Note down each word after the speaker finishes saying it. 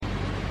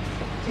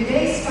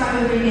Today's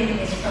Bible reading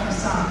is from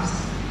Psalms,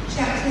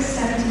 chapter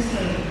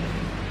 73.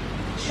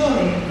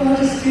 Surely God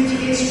is good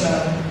to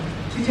Israel,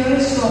 to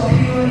those who are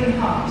pure in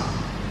heart.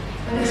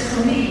 But as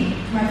for me,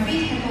 my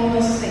feet have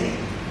almost slipped.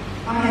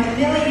 I had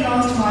nearly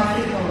lost my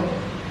foothold,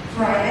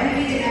 for I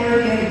envied the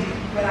arrogant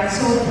when I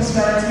saw the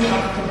prosperity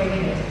of the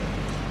wicked.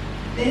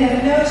 They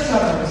have no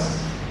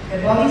struggles.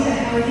 Their bodies are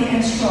healthy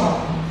and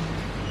strong.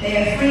 They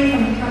are free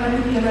from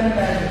common human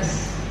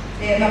burdens.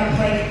 They are not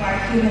plagued by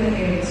human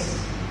ills.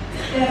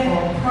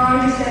 Therefore,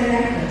 pride is their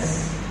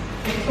necklace.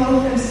 They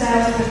clothe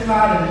themselves with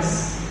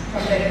violence.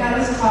 From their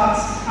palace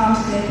hearts comes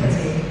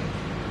iniquity.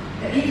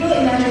 Their evil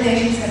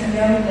imaginations have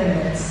no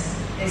limits.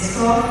 They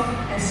scoff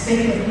and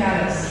speak with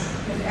malice.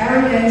 With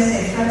arrogance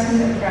they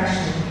threaten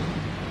oppression.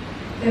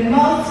 Their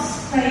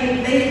mouths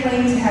lay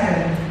claim to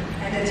heaven,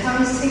 and their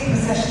tongues take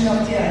possession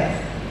of the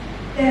earth.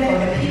 Therefore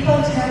the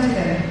people turn to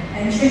them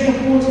and drink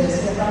the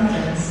waters in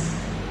abundance.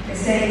 They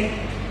say,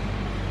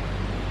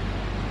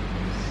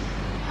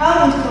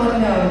 how would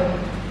God know?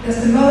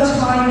 Does the Most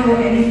High know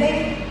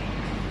anything?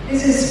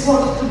 This is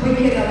what the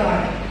wicked are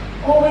like,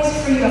 always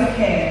free of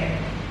care.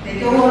 They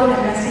go on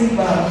amassing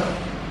wealth.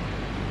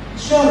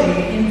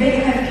 Surely in vain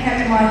I have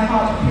kept my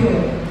heart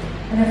pure,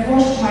 and have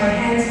washed my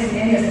hands in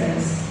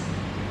innocence.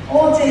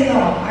 All day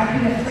long I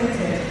have been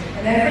afflicted,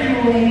 and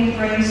every morning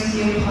brings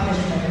new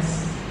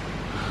punishments.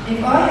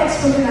 If I had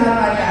spoken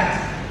out like that,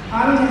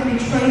 I would have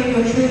betrayed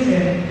your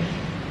children.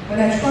 When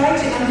I tried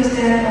to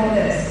understand all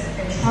this,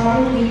 it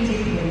troubled me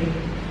deeply,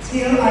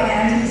 till I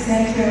entered the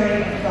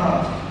sanctuary of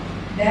God.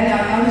 Then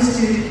I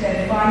understood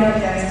their final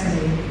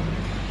destiny.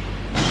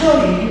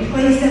 Surely you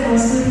place them on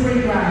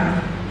slippery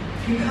ground.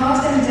 You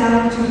cast them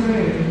down to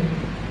ruin.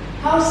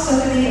 How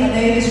suddenly are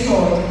they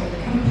destroyed,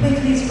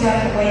 completely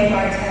swept away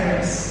by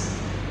terrors.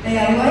 They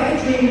are like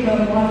a dream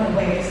when one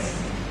awakes.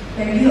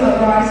 When you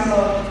arise,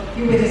 Lord,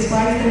 you will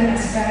despise them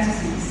as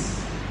fantasies.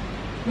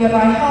 Where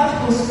my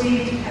heart was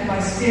grieved and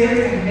my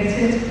spirit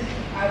embittered,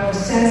 I was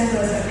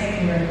senseless and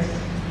ignorant.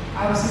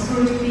 I was a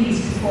brute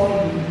beast before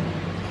you.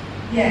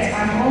 Yet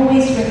I am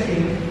always with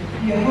you.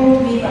 You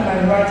hold me by my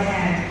right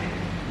hand.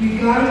 You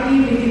guide me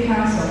with your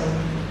counsel,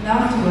 and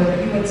afterward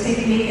you will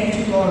take me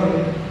into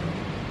glory.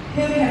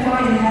 Whom have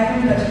I in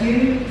heaven but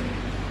you?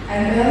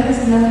 And earth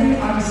has nothing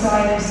I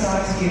desire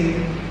besides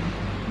you.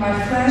 My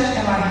flesh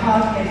and my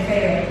heart may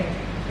fail,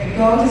 but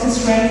God is the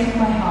strength of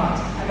my heart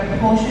and my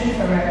portion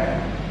forever.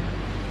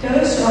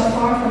 Those who are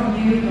far from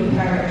you will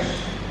perish.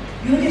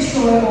 You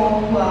destroy all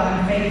who are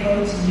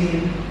unfaithful to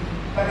you.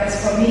 But as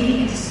for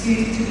me, it is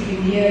good to be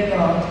near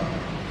God.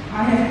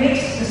 I have made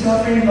the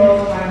sovereign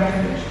Lord my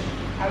refuge.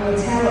 I will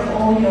tell of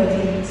all your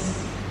deeds.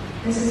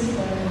 This is the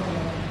word of God.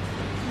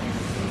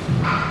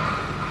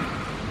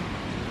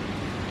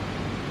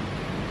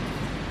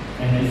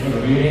 Thank you for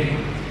the reading.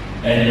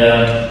 And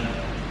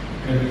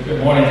good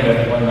morning to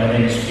everyone. My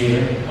name is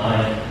Peter.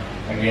 I'm,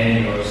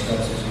 again, your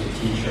substitute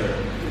teacher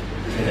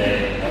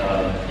today.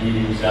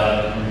 He was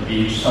out on the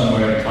beach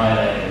somewhere in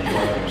Thailand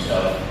enjoying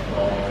himself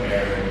along with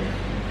Mary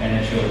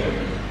and the children.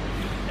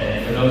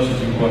 And for those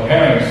of you who are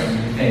parents and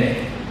you think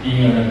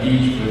being on the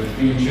beach with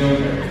 3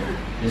 children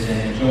is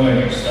enjoying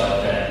yourself,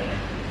 then,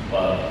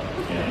 well,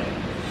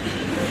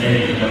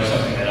 maybe you know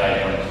something that I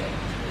don't.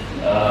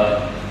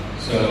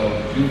 So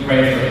do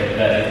pray for him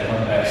that he'll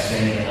come back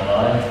sane and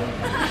alive,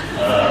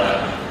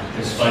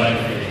 despite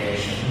the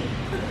vacation.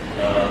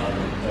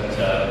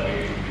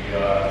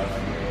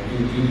 We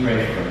do pray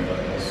for him, I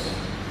guess.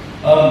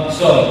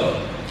 So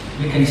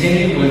we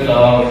continue with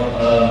our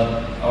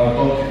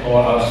book or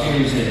our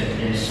series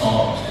in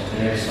Psalms, and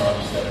today's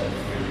Psalm 73.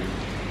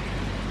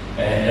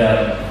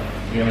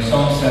 And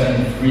Psalm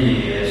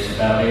 73 is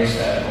about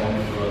Asaph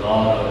going through a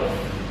lot of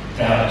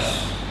doubts,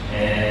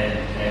 and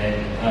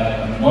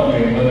I'm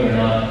wondering whether or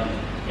not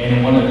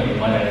any one of you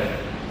might have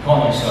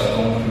caught yourself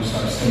going through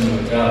some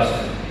similar doubts,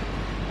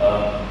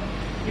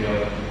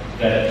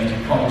 that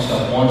you caught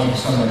yourself wanting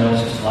someone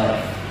else's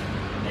life.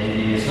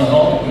 Maybe it's not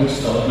all the good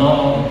stuff, not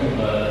all the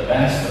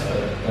bad stuff,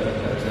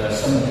 but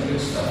some of the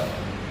good stuff.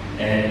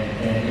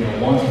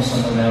 And wanting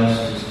someone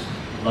else's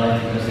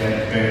life because they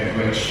have very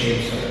great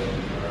shapes or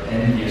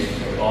envious of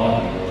their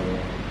body, or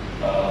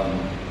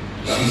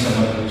you see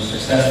someone who's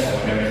successful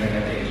in everything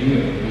that they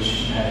do, and you wish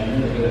you had a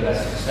little bit of that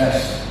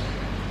success.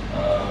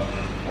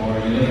 Or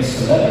you look at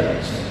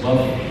celebrities and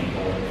wealthy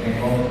people and think,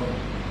 well,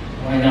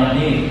 why not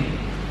me?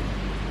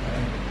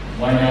 Right?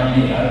 Why not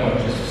me? I work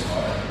just as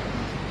hard.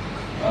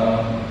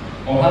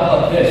 Or how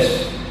about this?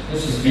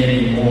 This is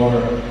maybe more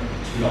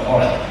to the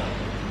heart.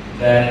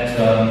 That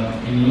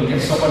you look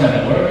at someone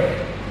at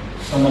work,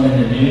 someone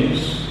in the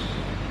news,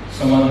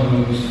 someone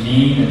who's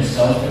mean and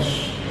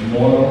selfish,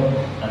 immoral,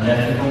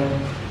 unethical,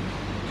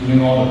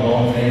 doing all the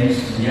wrong things,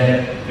 and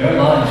yet their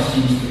lives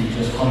seems to be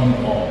just humming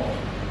along.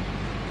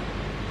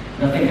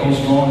 Nothing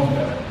goes wrong for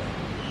them.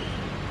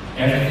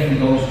 Everything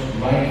goes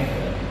right for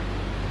them.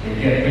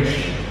 They get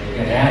richer, they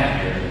get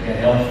happier, they get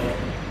healthier.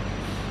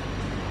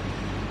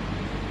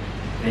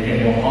 They get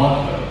more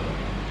popular.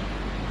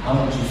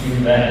 How would you feel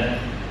then?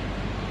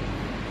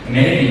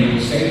 Maybe you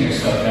would say to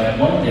yourself that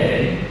one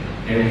day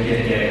they would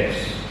get theirs.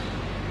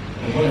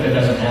 But what if it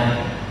doesn't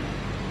happen?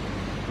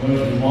 What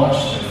if you watch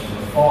them from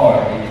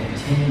afar and they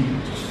continue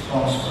to just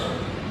prosper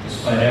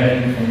despite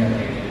everything that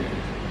they do?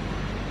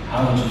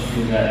 How would you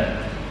feel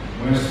then?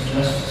 Where's the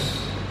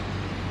justice?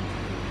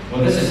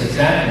 Well, this is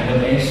exactly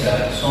what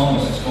Asaph, the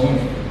psalmist, is going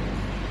through.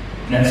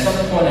 And at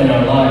some point in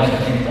our lives, I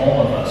think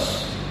all of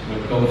us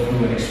would go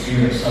through and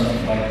experience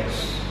something like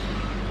this.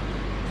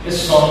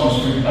 This song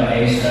was written by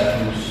Asaph,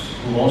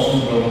 who also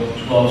wrote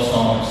 12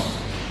 songs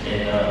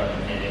in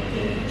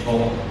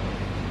total.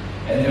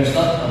 And there's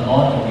not a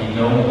lot that we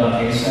know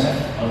about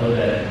Asaph, other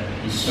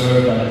than he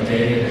served under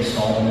David and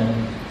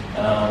Solomon.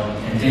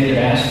 And David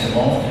asked him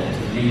often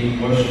to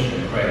lead worship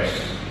and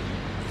praise.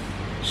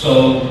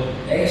 So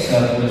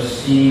Asaph would have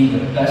seen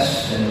the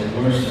best and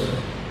the worst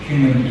of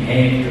human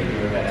behavior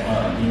during that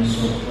time, being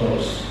so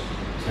close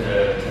to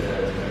the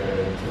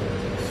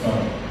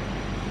throne.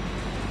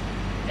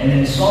 And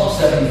in Psalm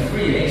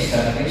 73,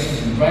 Asaph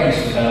basically writes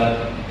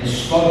about his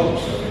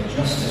struggles of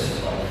injustice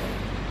in life.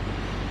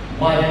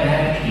 Why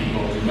bad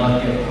people do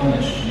not get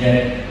punished,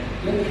 yet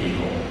good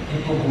people,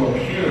 people who are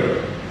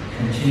pure,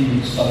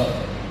 continue to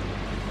suffer.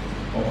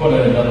 Or put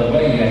it another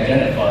way, he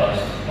identifies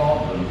the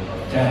problem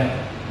of doubt,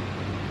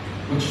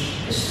 which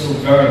is still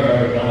very,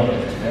 very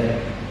relevant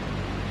today.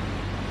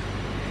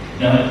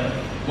 Now,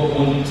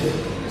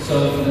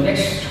 so for the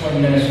next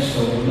 20 minutes or so,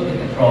 we'll look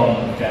at the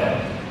problem of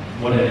doubt,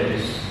 what it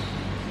is.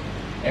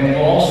 And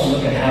we'll also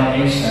look at how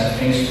Asaph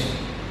faced it.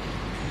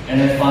 And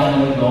then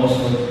finally, we'll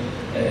also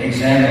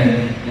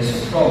examine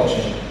his approach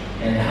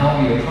and how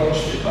he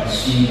approached it by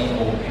seeing the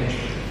whole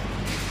picture.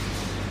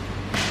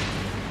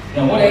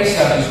 Now, what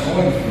Asaph is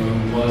going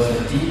through was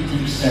a deep,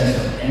 deep sense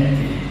of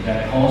envy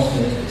that caused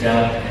him to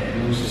doubt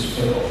and lose his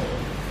foothold.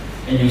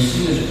 And you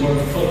see this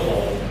word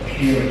foothold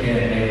appear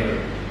again later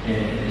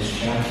in this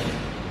chapter.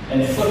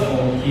 And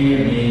foothold here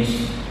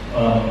means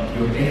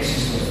your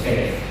basis of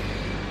faith,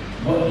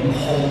 what you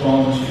hold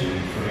on to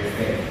for your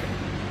faith.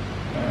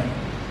 Right?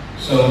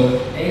 So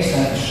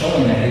Asaph is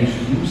showing that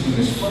he's losing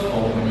his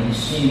foothold when he's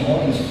seeing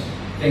all these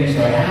things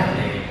that are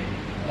happening,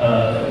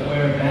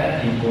 where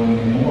bad people and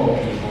immoral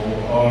people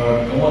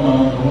are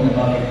going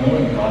about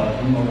ignoring God and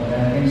doing all the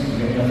bad things and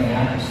yet nothing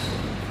happens to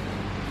them.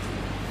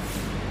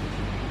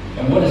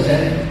 And what is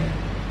envy?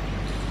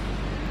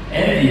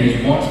 Envy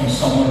is wanting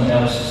someone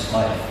else's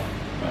life.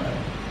 Right?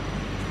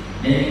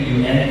 Maybe you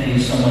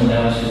envy someone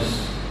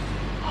else's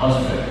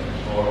husband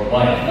or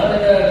wife, not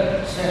in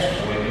a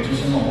sexual way, but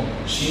just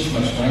she's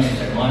much nicer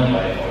than my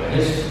wife, or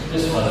his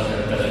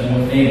husband does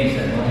more things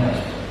than my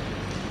husband.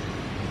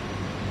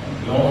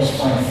 We always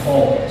find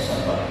fault in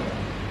somebody.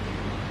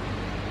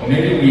 Or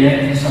maybe we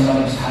envy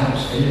somebody's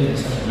house. They live in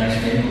such a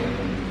nice neighborhood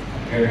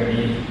compared to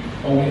me.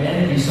 Or we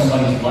envy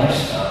somebody's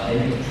lifestyle.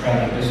 They get to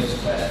travel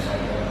business class and I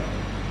don't.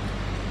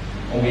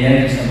 Or we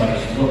envy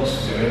somebody's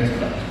looks, their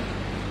intellect.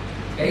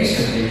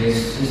 Basically,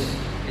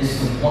 it's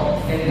the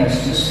one thing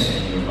that's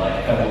missing in your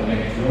life that will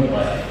make your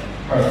life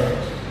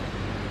perfect.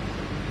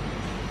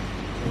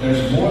 But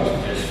there's more to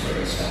this for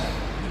Asaph.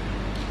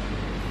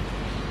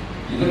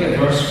 You look at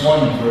verse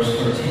 1 and verse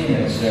 13,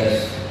 and it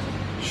says,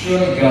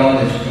 "Surely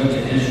God is good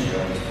to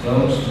Israel, to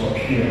those who are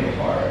pure in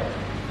heart."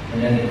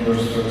 And then in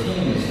verse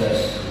 13 it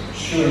says,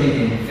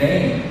 "Surely in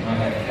vain I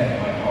have kept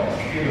my heart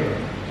pure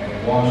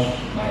and washed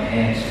my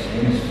hands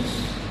in innocence."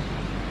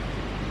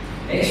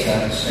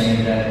 Asaph is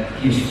saying that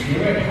he's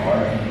pure in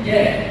heart, and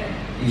yet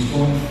he's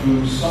going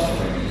through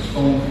suffering. He's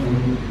going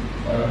through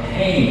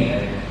pain,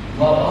 and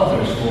while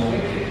others who are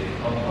wicked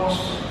are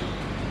prospering.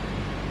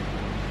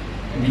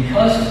 And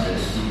because of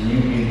this, he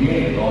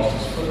nearly lost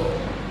his foothold.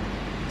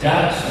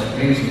 Doubts are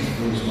racing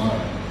through his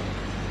mind.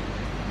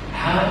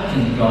 How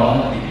can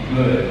God be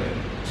good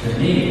to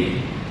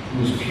me,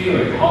 who is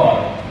pure in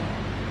heart,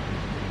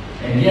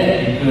 and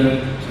yet be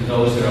good to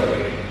those that are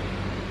wicked?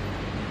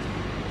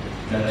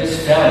 Now,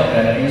 this doubt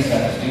that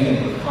Asaph is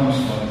dealing with comes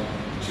from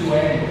two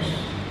angles.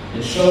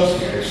 It shows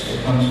here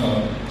it comes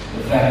from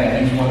the fact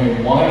that he's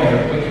wondering, why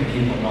are wicked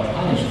people not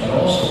punished, but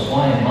also,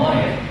 why am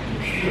I,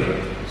 the pure,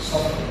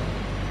 suffering?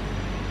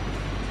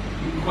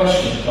 We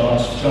question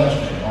God's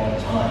judgment all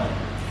the time,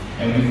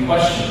 and we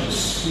question the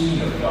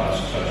speed of God's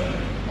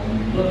judgment. When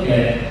we look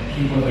at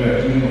people that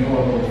are doing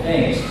horrible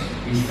things,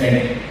 we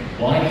think,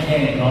 why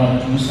can't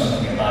God do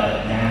something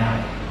about it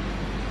now?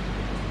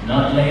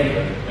 Not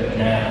later, but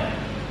now.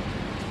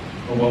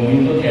 But when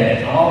we look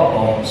at our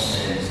own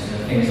sins and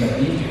the things that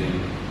we do,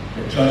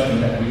 the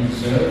judgment that we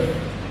deserve,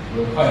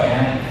 we're quite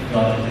happy for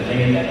God to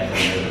delay that for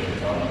a little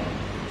bit longer.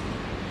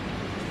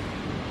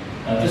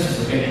 Now, this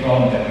is a big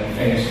problem that we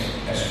face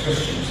as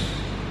Christians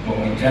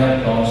when we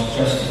doubt God's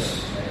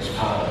justice and His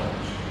power.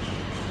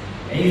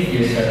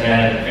 Atheists have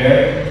had a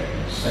very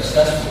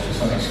successful, to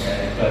some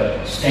extent,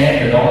 but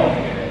standard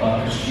argument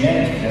about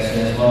Christianity that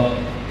says, well,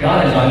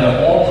 God is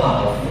either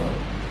all-powerful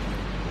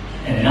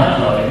and not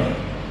loving,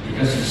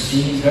 because He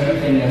sees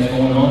everything that's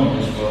going on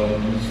in this world,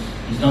 and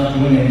He's not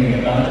doing anything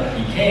about it.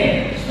 He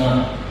can, He's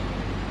not.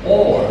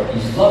 Or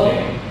He's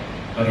loving,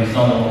 but He's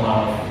not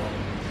all-powerful.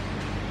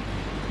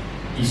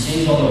 He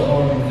sees all the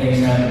horrible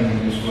things happening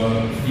in this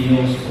world. He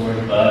feels for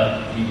it,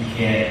 but he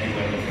can't do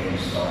anything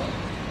to stop it.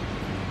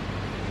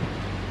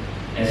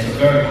 And it's a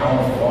very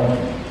powerful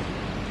argument.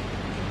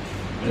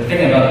 But the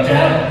thing about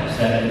doubt is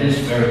that it is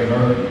very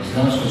murky. It's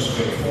not so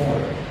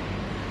straightforward.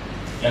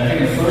 And I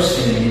think the first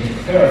thing we need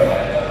to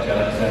clarify about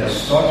doubt is that it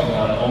starts with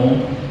our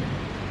own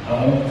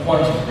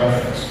point of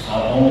reference,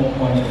 our own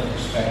point of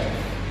perspective.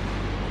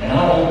 And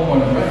our own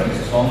point of reference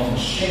is often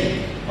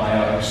shaped by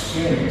our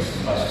experience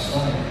and by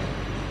society.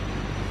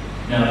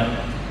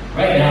 Now,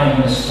 right now I'm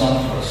going to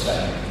stop for a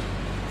second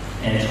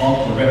and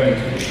talk directly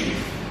to the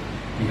youth.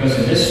 Because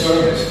in this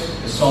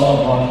service, the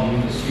Solid Rock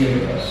youth is here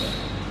with us.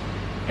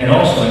 And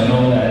also I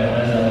know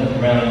that as I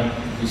look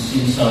around, we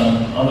see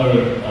some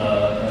other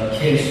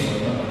kids,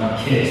 or not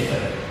kids,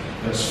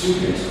 but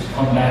students who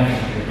come back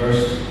into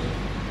university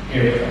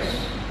here with us.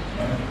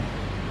 Right?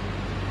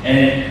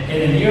 And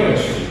in a year or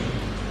two,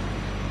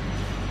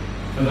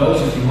 for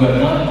those of you who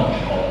have not gone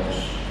to college,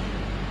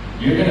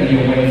 you're going to be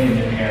away from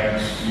your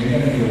parents, you're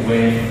going to be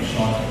away from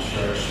Shanta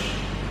Church,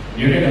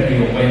 you're going to be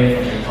away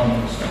from your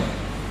comfort zone.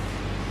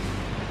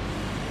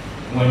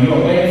 When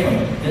you're away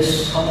from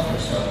this comfort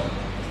zone,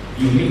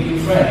 you meet new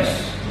friends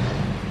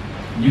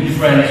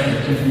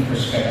with different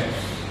perspectives,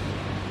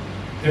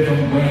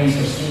 different ways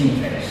of seeing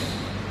things.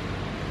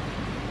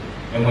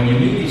 And when you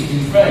meet these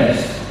new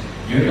friends,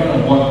 you're going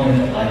to want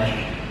them to like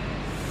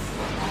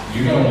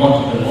you. You're going to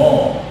want to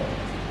belong.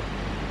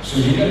 So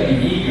you're going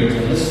to be eager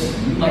to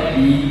listen. You might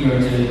be eager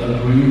to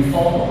agree and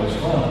follow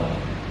as well.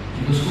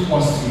 Because who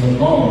wants to be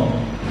alone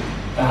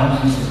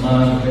thousands of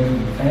miles away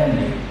from your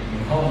family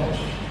in college?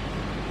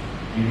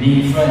 You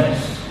need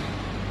friends.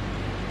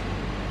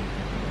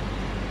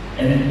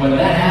 And when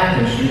that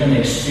happens, you're going to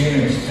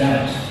experience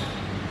doubts.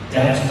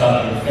 Doubts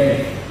about your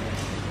faith.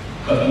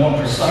 But more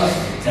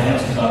precisely,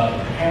 doubts about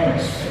your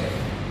parents' faith.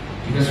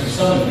 Because for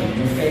some of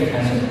you, your faith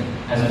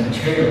hasn't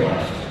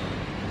materialized.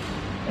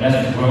 It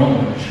hasn't grown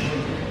and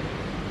matured yet.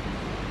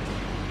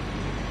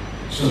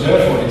 So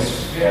therefore, it's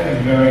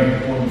very, very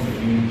important for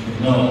you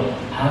to know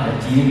how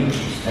to deal with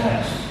these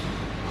doubts.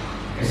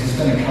 Because it's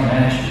going to come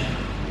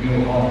at you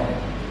real hard.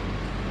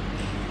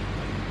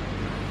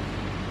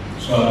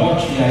 So I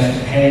want you guys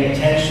to pay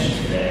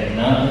attention today,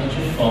 not look at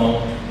your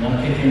phone,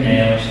 not pick your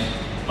nails,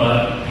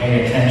 but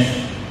pay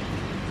attention.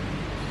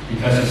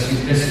 Because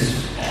this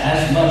is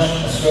as much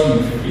a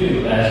sermon for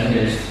you as it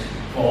is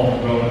for all the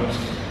grown-ups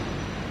here.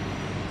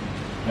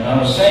 And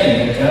I was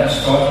saying that doubt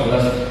starts with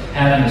us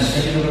having a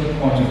singular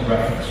point of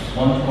reference,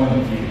 one point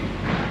of view.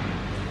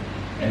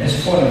 And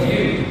this point of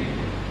view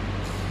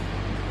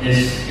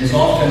is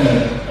often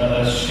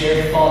a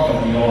shared thought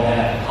that we all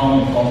have, a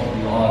common thought that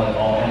we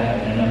all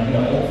have, and I'm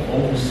going to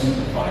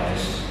oversimplify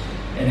this.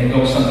 And it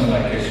goes something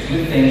like this: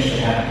 good things should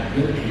happen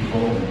to good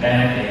people, and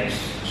bad things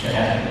should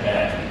happen to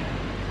bad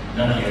people,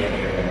 not the other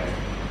way around.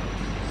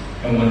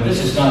 And when this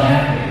is not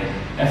happening,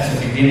 that's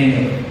the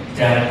beginning of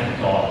doubt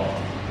in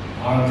God,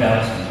 our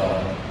doubts in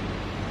God.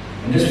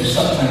 And this will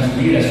sometimes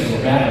lead us to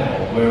a rabbit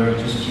hole where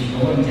we just keep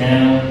going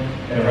down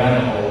in a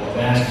rabbit hole of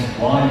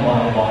asking why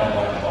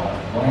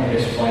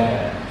this, why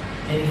that.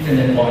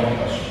 Infinite why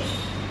questions.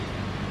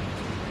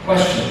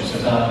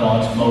 Questions about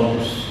God's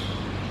motives.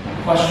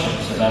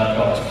 Questions about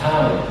God's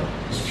power,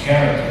 His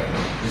character,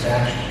 His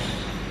actions.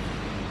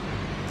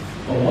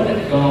 But what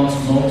if God's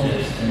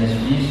motives and His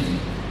reason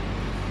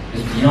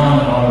is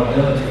beyond our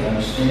ability to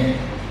understand?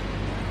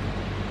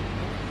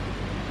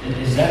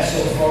 Is that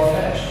so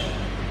far-fetched?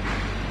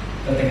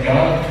 That the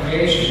God of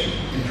creation,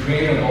 the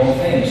creator of all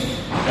things,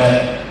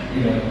 that,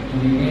 do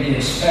we really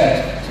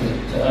expect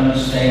to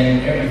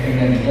understand everything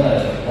that He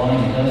does, or why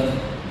He does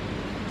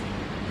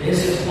it? Is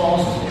it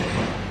plausible?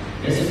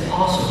 Is it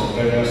possible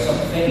that there are some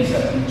things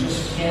that we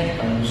just can't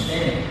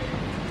understand?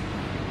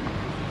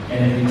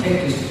 And if we take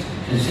this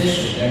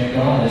position that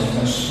God is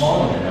much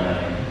smarter than I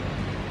am,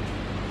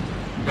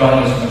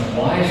 God is much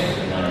wiser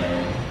than I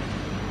am,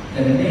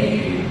 then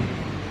maybe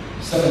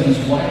some of these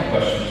why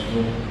questions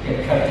will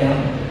get cut down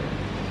a bit.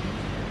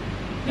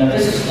 Now,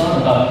 this is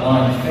not about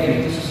blind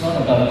faith. This is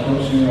not about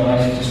closing your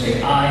eyes and just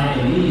say, I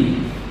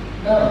believe.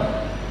 No.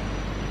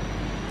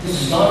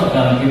 This is not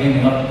about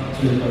giving up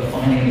to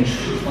finding the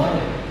truth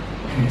either.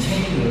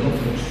 Continue to look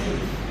for the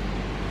truth.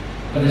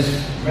 But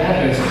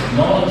rather it's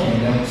acknowledging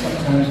that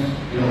sometimes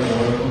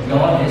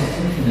God is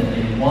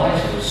infinitely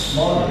wiser,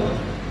 smarter,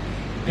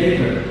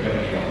 bigger than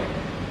we are,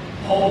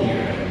 holier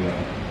than we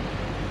are.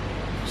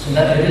 So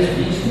that it is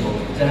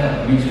reasonable to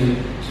doubt,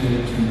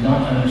 to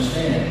not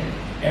understand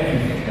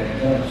everything that He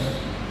does.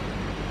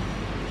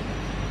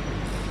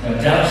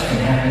 Now, doubts can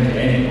happen to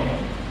anyone.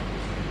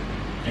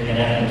 They can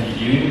happen to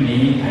you,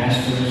 me,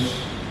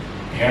 pastors,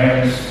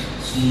 parents,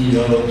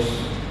 CEOs.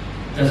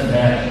 It doesn't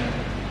matter.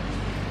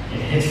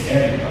 It hits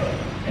everybody.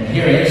 And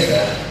here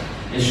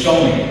Asaph is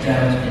showing it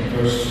down in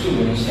verse 2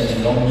 when he says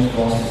he almost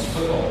lost his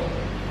foothold.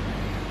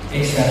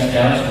 Asaph's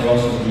doubts were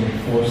also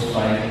reinforced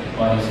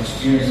by his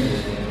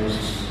experiences in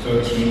verses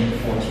 13 and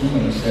 14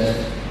 when he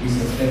says he's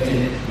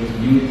afflicted with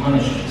new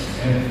punishments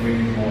every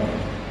morning.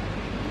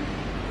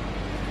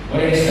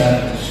 What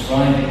Asaph is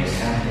describing is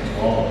happening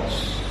to all of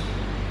us.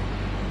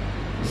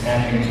 It's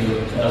happening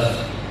to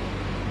us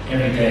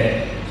every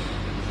day.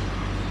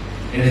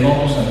 It is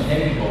almost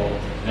unthinkable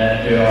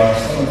that there are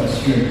some of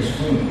us here in this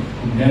room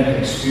who never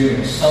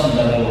experienced some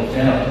level of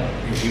doubt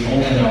if we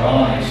open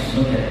our eyes and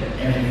look at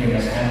everything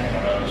that's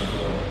happening around this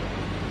world.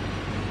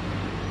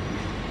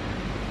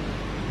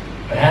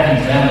 But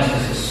having doubts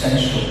is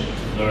essential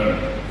to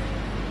learn.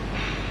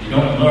 You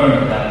don't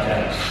learn without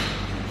doubts.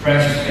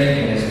 Francis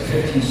Bacon is a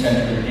 15th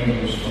century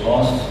English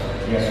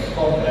philosopher. He has a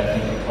quote that I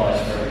think applies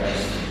very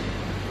nicely.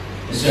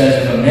 It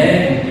says, "If a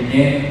man will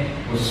begin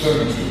with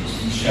certainties,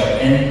 he shall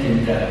end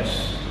in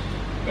doubts.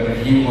 But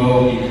if he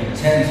will be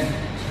content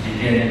to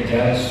begin with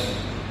doubts,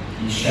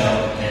 he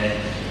shall end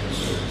in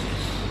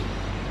uncertainties."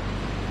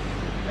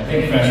 I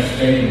think Francis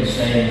Bacon is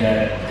saying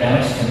that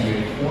doubts can be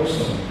a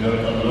course of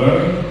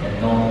learning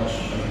and knowledge,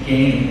 of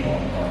gaining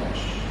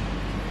knowledge.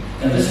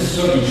 Now, this is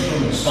certainly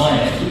true in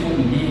science. We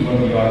wouldn't be where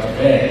we are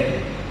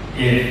today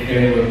if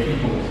there were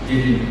people who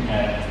didn't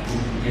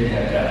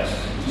have doubts.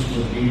 Just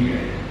wouldn't be here,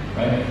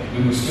 right?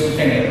 We would still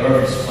think that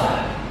Earth is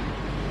flat.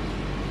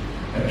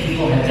 But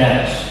people had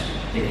doubts.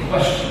 They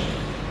questioned.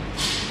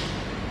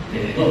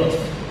 They looked.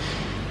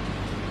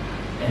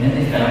 And then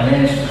they found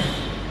answers.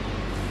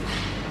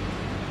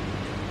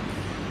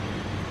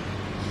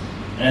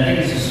 And I think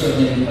this is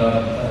certainly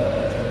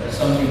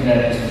something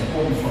that is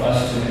important for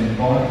us to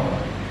embark on.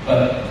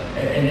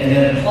 And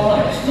it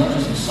applies, not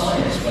just in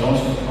science, but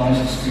also applies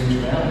in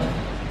spirituality.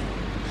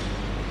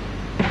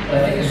 But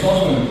I think it's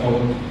also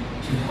important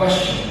to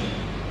question.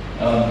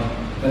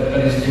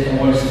 It's an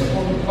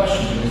important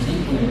question, but it's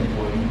equally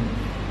important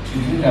to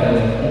do that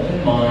with an open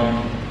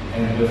mind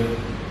and with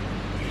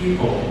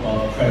people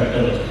of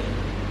credibility.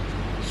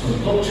 So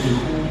look to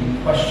who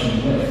you question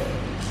with.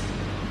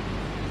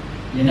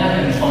 You're not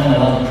going to find a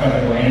lot of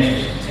credible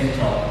answers on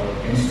TikTok or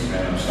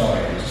Instagram. I'm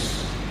sorry,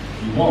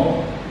 you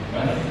won't,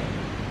 right?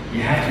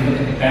 You have to look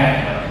at the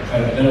background and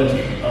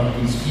credibility of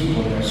these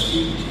people that are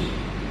speaking to you.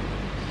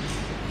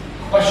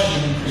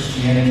 Questioning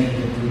Christianity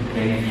with a group of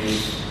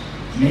atheists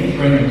may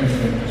bring a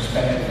different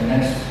perspective, and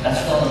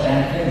that's not a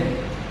bad thing.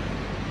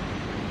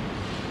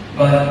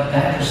 But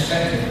that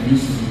perspective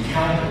needs to be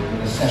countered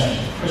with a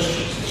session of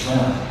Christians as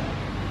well,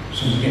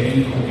 so we get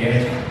equal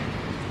airtime.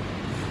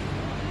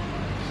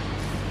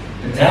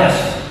 The doubts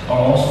are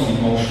also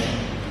emotional,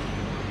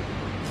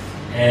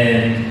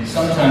 and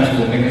sometimes it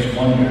will make us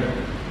wonder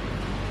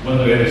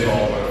whether it is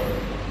all worth it.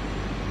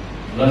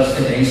 Let's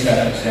take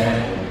Asaph's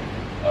example.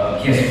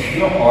 He has a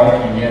pure heart,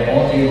 and yet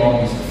all day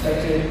long he's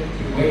afflicted.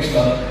 He wakes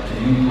up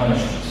to new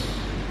punishments.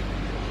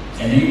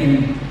 And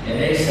even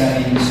Asaph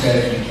even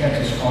says he kept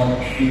his heart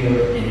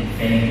pure in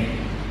vain.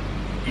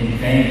 In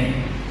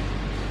vain.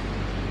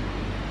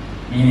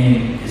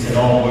 Meaning, is it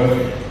all worth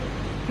it?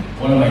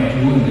 What am I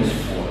doing this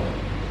for?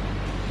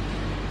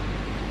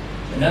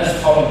 And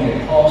that's probably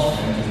a cause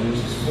for him to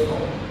lose his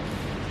foothold.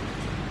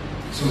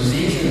 So it's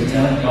easy to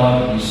doubt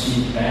God when you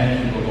see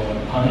bad people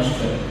going punished,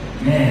 but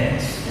man,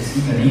 it's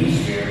even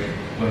easier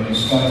when you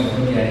start to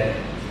look at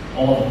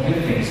all the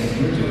good things that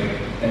you're doing,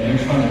 that you're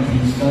trying to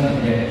please God,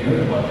 and yet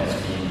you're the one that's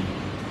being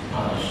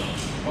punished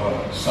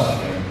or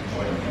suffering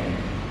or in pain.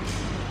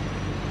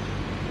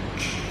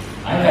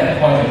 I've had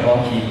quite a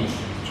rocky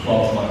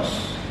 12 months.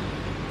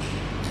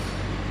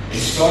 It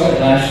started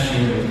last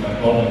year with my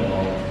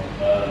brother-in-law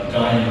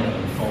dying of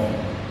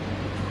lymphoma.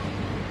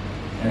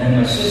 And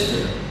then my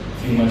sister, a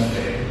few months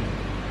later,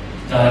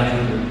 died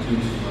due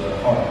to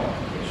heart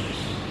complications.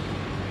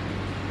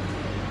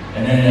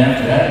 And then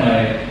after that,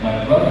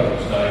 my brother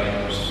was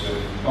diagnosed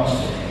with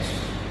prostate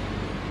cancer.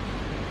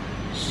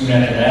 Soon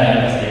after that, I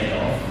got laid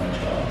off from my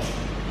job.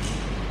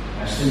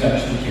 I still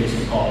got 2 kids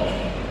in college.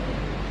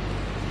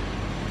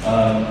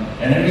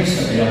 And then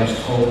recently I was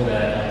told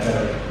that I got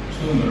a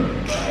tumor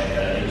in my head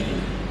that I need to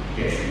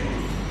get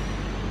removed.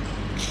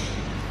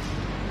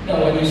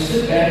 Now, when you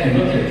sit back and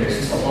look at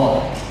this, it's a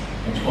lot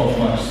in 12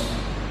 months.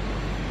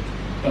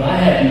 But I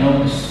hadn't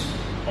noticed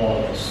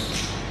all of this.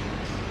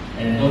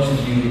 And those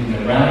of you who've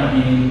been around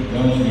me,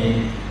 knows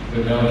me,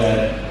 would know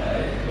that,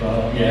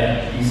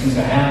 these things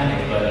are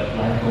happening, but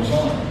life goes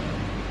on.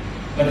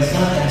 But it's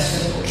not that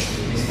simple.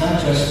 It's not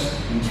just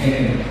you take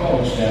an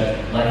approach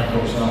that life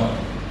goes on.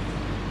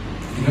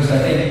 Because I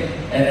think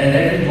at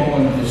every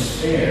moment of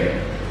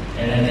despair,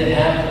 and it did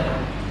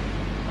happen,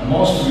 I'm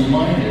also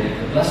reminded of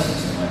the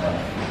blessings in my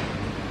life.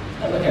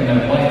 I look at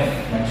my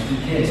wife, my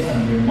 2 kids,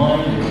 I'm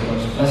reminded of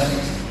those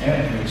blessings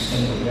every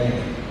single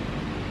day.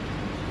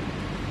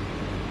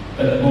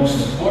 But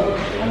most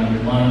importantly, I'm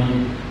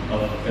reminded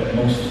of the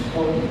most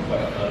important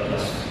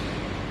blessing,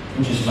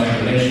 which is my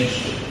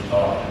relationship with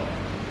God.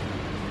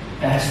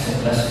 That's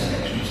the blessing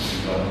that keeps me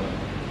going.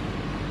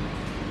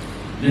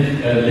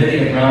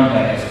 Lydia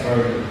Brownback has a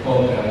very good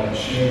quote that I want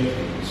to share with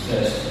you. It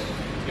says,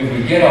 if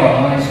we get our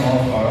eyes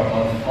off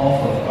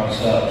of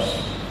ourselves,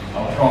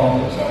 our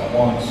problems, our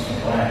wants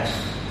and lacks,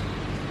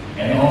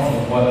 and off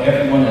of what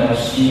everyone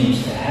else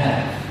seems to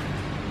have,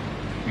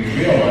 we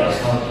realize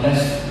how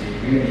blessed we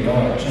really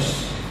are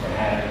just for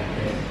having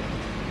Him.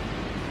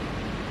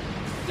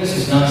 This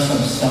is not some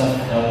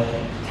self-help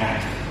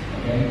tactic.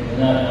 Okay?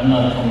 I'm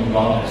not Tony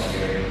Robbins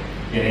here,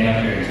 getting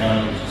up here and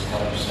telling you just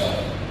help yourself.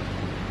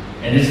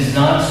 And this is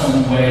not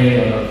some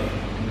way of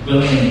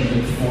building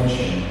good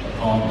fortune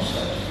upon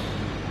yourselves.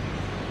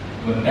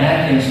 When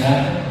bad things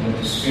happen,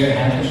 when despair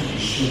happens, we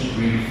should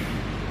grieve.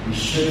 We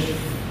should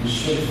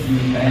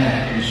feel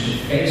bad. We should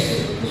face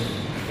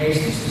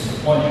these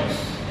disappointments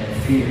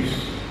and fears.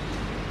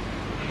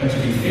 But to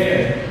be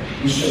fair,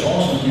 we should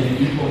also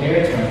give equal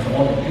airtime to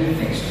all the good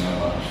things in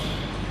our lives.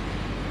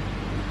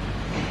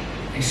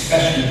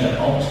 Especially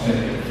the ultimate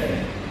good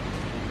thing,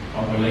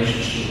 our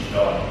relationship with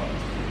God.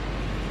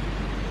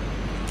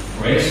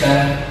 For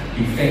Asaph,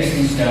 he faced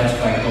these doubts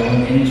by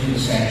going into the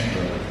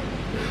sanctuary.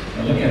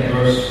 Now look at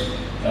verse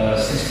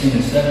 16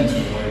 and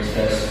 17 where it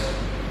says,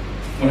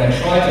 "When I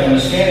tried to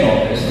understand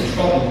all this, it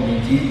troubled me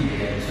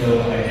deeply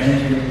until I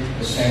entered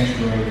the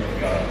sanctuary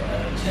of God.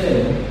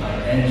 Until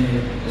I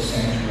entered the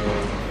sanctuary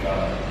of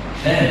God.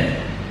 Then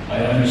I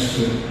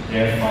understood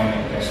their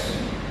final destiny."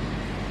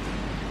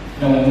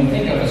 Now when we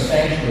think of a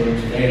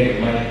sanctuary today,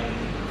 we might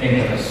think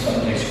of it as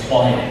someplace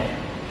quiet,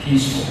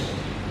 peaceful,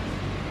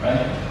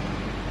 right?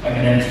 Like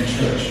an empty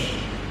church.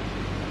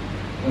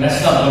 Well,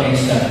 that's not what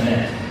Asaph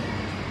meant.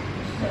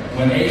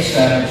 When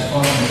Asaph was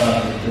talking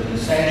about the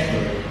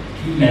sanctuary,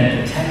 he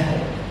meant the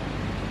temple.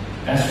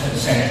 That's what the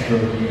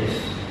sanctuary is,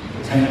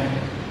 the temple.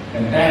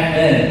 And back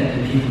then, what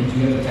did people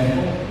do at the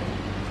temple?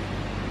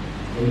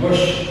 They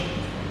worship,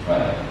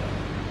 right?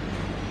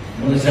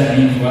 What does that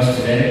mean for us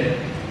today?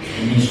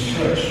 It means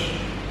church.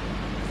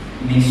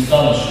 It means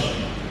fellowship.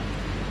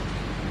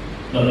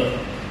 Look,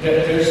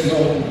 there's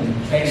no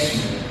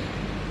replacement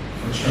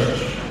for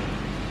church.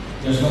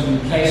 There's no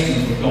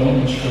replacement for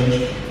going to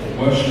church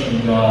or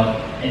worshiping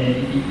God.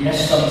 And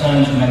yes,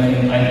 sometimes I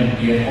can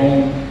be at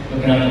home,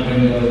 looking out the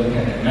window, looking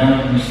at the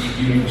mountains,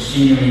 beautiful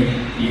scenery,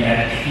 be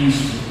at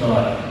peace with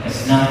God.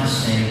 It's not the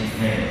same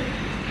thing.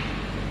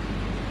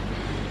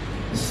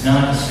 It's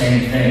not the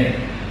same thing.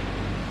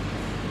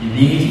 You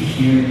need to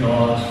hear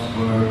God's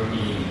word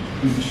being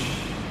preached.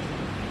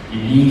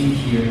 You need to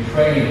hear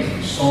praise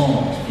and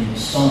songs being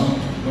sung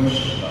to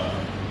worship God.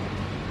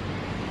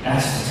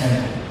 That's the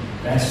temple.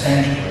 That's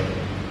sanctuary.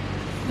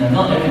 Now,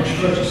 not every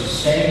church is the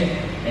same,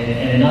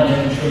 and not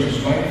every church is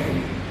right for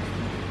you.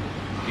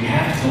 You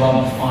have to go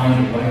out and find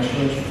the right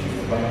church for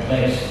you, the right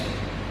place.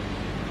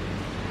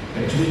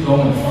 But do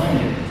go and find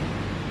it.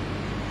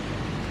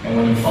 And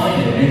when you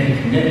find it, make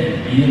a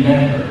commitment, be a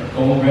member,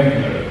 go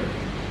regular,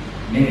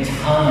 make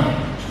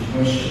time to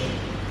worship.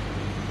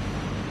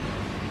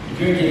 If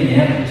you're giving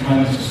ample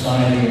time to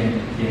society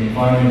and the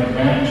environment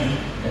around you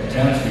that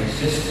doubts the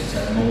existence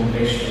and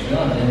motivation of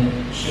God, then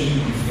it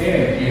shouldn't be fair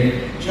to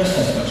give just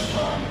as much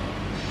time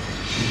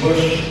to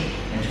worship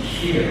and to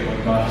hear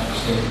what God has to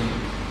say to you.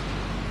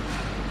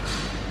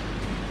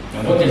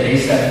 Now, what did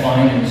Asaph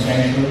find in the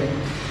sanctuary?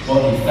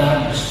 Well, he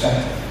found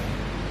perspective.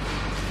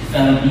 He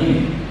found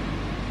meaning.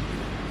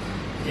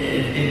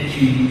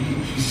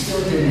 He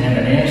still didn't have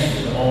an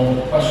answer to all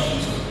the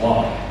questions of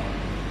why.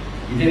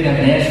 He didn't have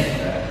an answer to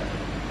that.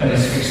 But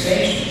his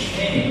fixation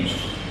changed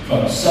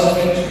from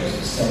self-interest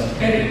and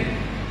self-pity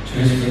to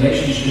his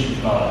relationship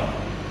with God.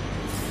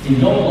 He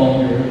no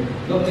longer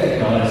looked at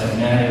God as a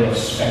matter of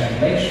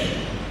speculation.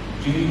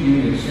 Do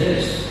you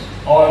exist?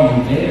 Are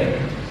you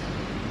there?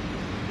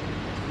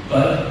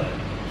 But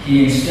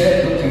he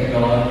instead looked at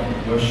God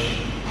in worship.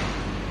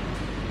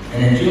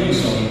 And in doing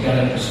so, he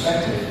got a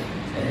perspective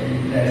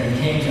that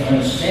he came to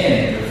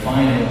understand their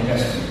final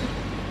destiny.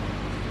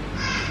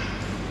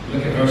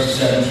 Look at verses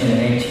 17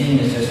 and 18.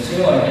 It says,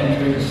 "Till I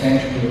entered the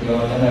sanctuary of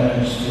God, then I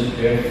understood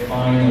their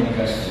final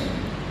destiny.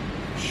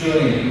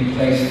 Surely you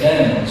placed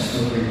them on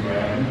slippery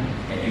ground,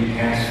 and you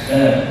cast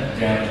them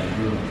down to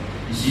ruin."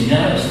 You see,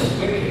 now it's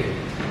the wicked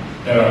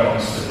that are on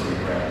slippery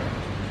ground.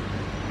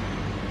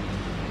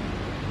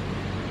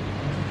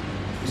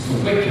 It's the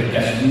wicked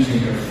that's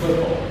losing their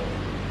foothold.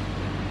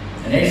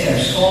 And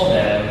Asaph saw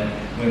that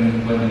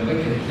when the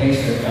wicked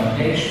placed their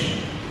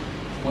foundation,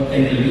 what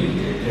they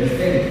believed in, their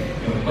faith,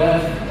 in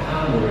wealth, and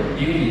power, and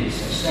beauty, and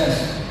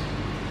success,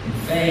 and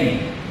fame,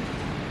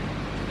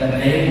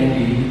 that they will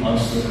be on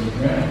slippery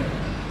ground.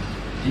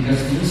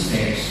 Because these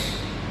things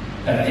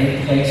that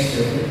they place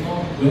their foot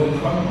on will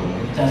crumble.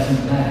 It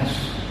doesn't last.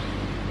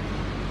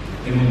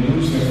 They will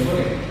lose their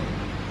footing.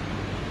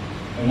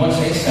 And once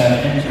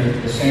Asaph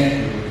entered the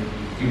sanctuary,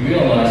 he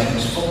realized he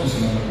was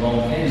focusing on the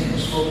wrong things. He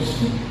was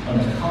focusing on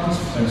the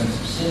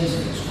consequences of sins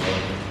in this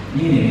world.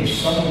 Meaning, if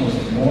someone was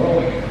immoral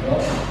and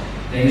corrupt,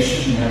 they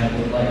shouldn't have a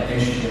good life. They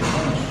should get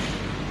punished.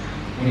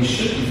 What he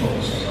should be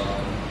focusing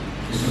on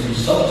is the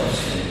result of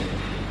sin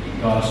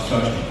in God's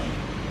judgment.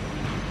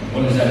 And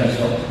what is that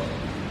result?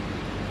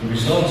 The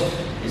result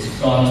is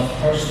God's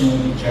personal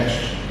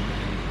rejection,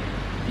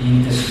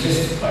 being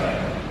dismissed by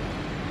God.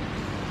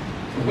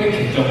 The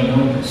wicked don't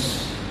know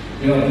this.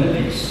 They are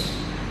oblivious.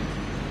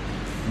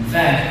 In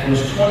fact,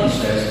 verse 20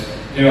 says,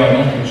 "They are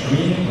like a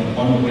dream when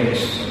one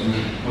awakes.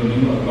 When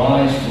you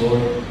arise,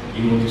 Lord,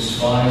 you will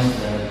despise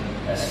them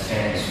as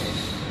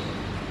fantasies."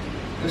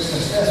 Their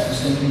success will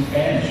simply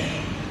vanish,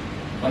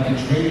 like a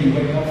dream you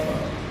wake up from.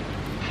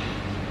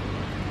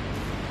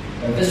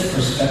 Now this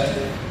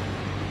perspective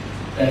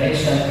that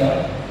makes that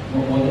God,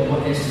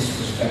 what is this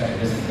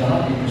perspective? It's a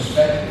godly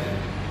perspective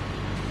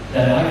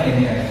that I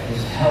think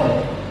has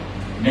helped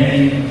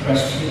many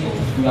oppressed people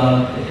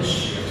throughout the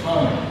history of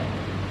time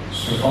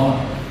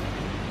survive.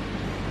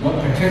 One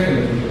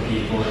particular group of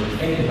people, if you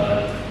think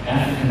about it,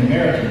 African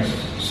Americans,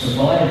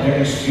 survived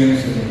their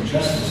experience of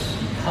injustice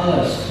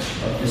because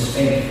of this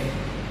faith.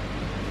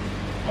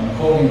 I'm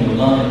quoting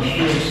Yolanda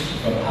Pierce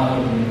from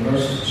Howard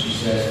University. She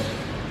says,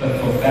 "But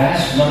for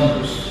vast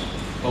numbers,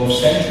 both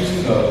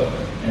centuries ago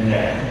and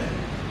now,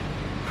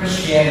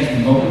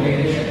 Christianity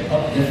motivated and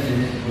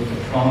uplifted with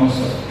the promise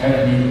of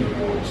heavenly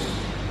rewards.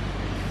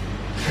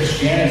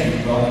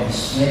 Christianity brought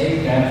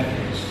enslaved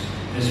Africans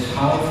this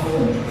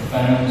powerful and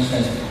profound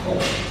sense of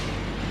hope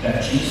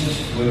that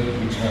Jesus would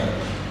return,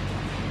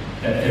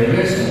 that there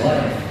is a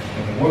life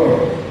in the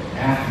world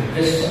after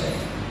this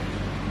life,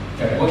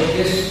 that what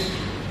this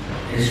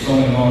is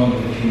going on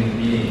with the human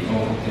being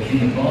or the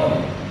human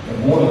body, the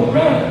mortal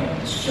realm,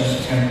 is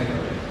just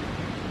temporary,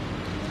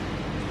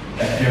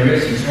 that there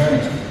is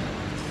eternity,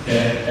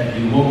 that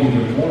you will be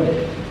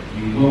rewarded,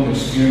 you will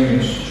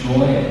experience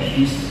joy and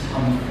peace and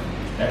comfort,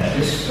 that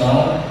this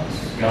God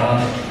is a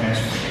God of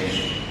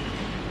transformation."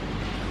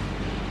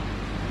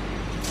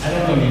 I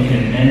don't know if you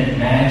can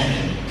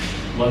imagine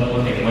what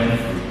they went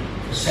through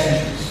for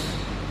centuries.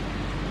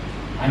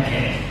 I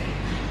can't.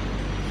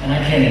 And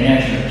I can't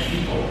imagine the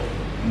people,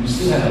 and we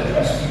still have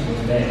oppressed people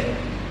today.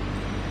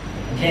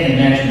 I can't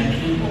imagine the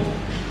people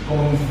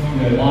going through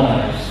their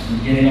lives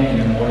and getting up in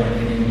the morning and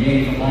thinking,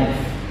 "Yay for life,"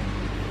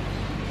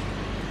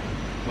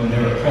 when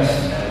they're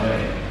oppressed in that way.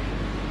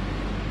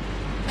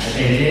 But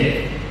they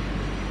did.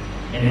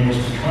 And it was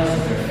because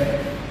of their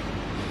faith.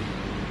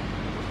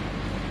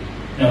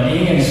 Now,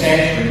 being in a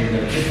sanctuary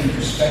with a different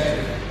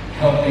perspective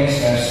helped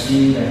Asaph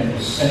see that he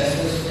was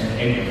senseless and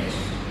ignorant,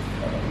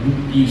 a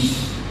brute beast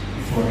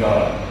before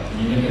God.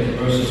 And you look at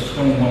verses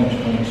 21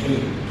 and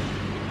 22.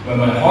 "When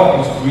my heart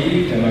was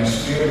grieved and my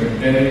spirit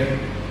embittered,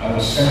 I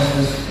was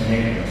senseless and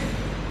ignorant.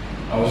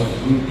 I was a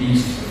brute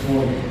beast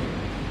before you."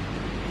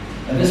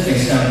 Now, this may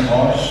sound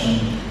harsh,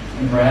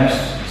 and perhaps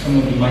some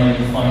of you might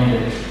even find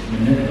it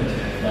manipulative.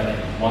 Like,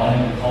 why are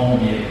you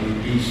calling me a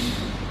brute beast?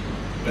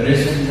 But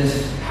isn't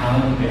this how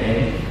we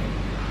behave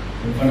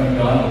in front of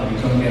God when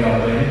we don't get our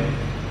way?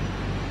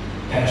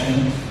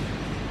 Petulant,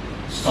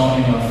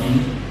 stomping our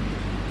feet,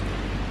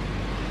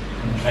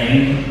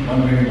 complaining,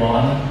 wondering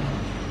why,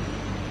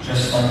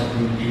 just like a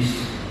brute beast.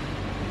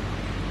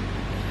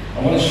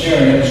 I want to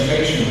share an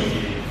illustration with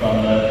you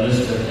from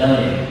Elizabeth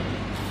Elliot.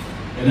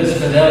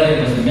 Elizabeth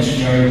Elliot was a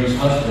missionary whose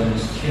husband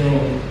was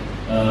killed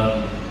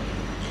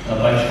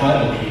by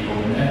tribal people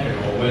in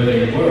Ecuador, where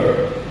they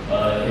were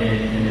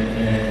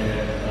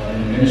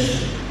in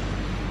ministry.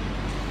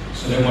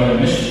 So they went on a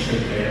mission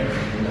trip there,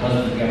 and the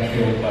husband got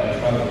killed by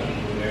tribal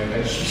people there.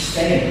 But she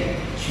stayed.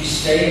 She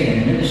stayed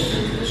and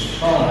ministered to this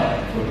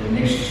tribe for the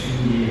next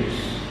 2 years.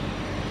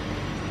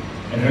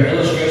 And her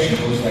illustration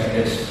goes like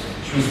this.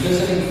 She was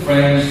visiting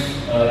friends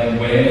in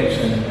Wales,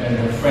 and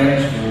her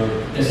friends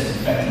were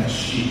disinfecting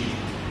sheep.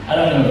 I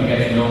don't know if you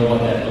guys know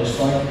what that looks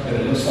like, but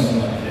it looks something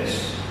like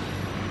this.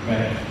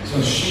 Right?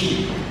 So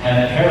sheep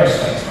have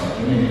parasites on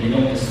them, and if you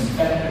don't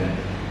disinfect them,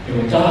 they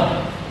will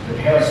die. The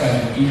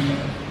parasites will eat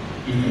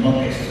them up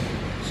basically.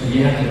 So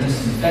you have to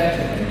disinfect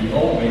them, and the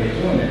old way of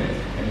doing it,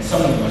 and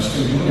some of them are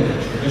still doing it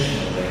the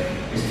traditional way,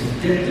 is to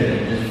dip them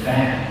in this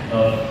vat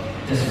of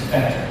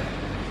disinfectant.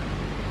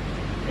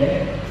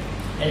 Okay?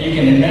 And you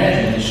can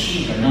imagine the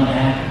sheep are not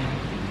happy.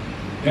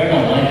 They're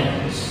not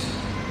liking this.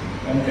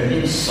 Right? They're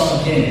being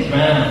sunk in,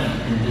 drowned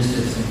in this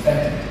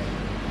disinfectant.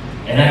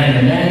 And I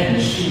can imagine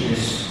the sheep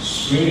is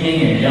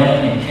screaming and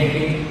yelling and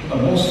kicking,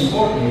 but most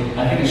importantly,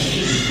 I think the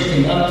sheep is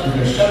looking up to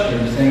their shepherd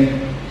and saying,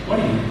 "What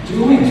are you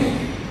doing to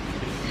me?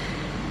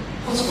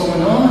 What's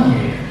going on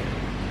here?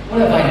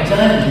 What have I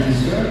done to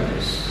deserve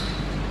this?"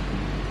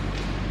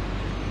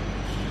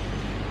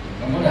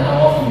 I wonder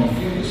how often we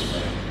feel this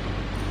way.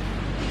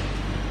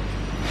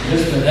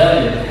 Elizabeth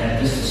Elliot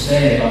had this to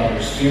say about her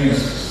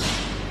experiences,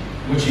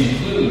 which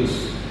includes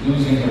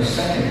losing her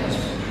second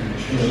husband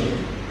prematurely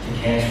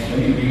to cancer. Let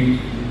me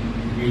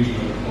read you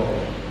a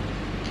quote.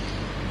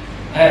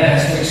 "I have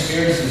had some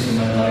experiences in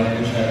my life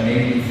which have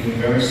made me feel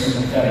very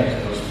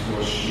sympathetic to those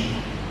poor sheep.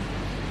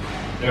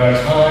 There are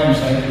times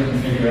I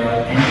couldn't figure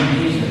out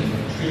any reason for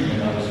the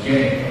treatment I was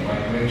getting from my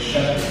great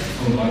shepherd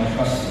whom I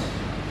trusted.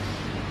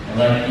 And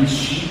like each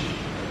sheep,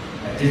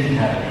 I didn't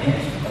have a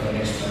hint of an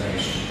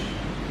explanation.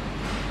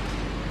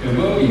 There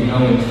will be no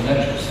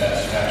intellectual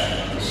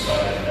satisfaction on this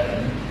side of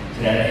heaven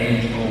to that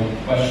age-old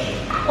question,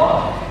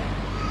 why?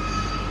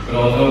 But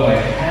although I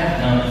have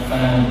not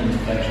found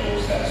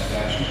intellectual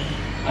satisfaction,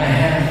 I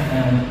have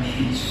found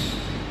peace.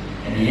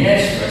 And the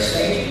answer, I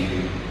say to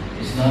you,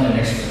 is not an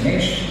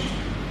explanation,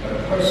 but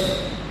a person,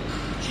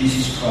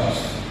 Jesus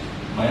Christ,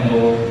 my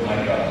Lord,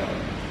 my God.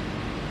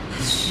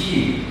 It's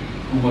He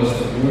who was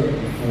the Word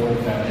before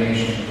the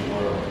foundation of the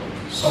world,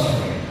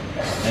 suffering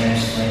as a lamb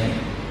slain.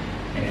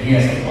 And He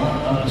has a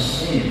lot up His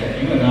sleeve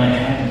that you and I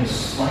haven't the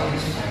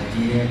slightest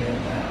idea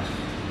about.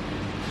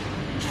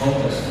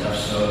 told us enough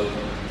so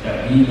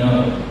that we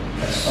know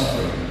that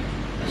suffering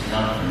is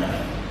not for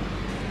nothing.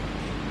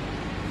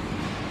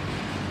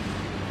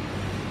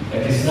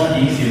 Like, it's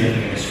not easy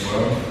living in this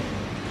world.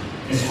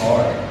 It's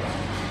hard.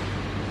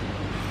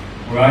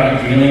 We're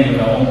either dealing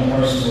with our own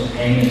personal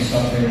pain and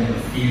suffering,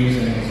 with fears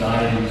and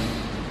anxieties,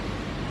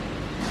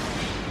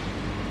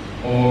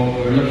 or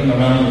we're looking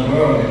around the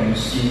world and we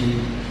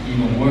see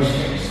even worse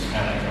things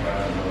happening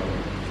around the world.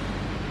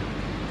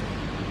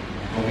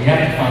 But we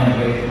have to find a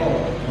way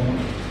forward, don't we?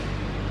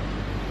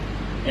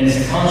 And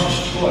it's a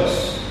conscious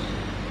choice.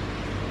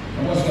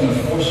 No one's going to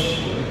force you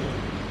to it.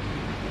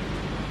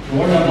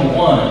 Door number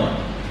one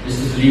is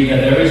to believe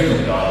that there is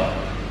no God.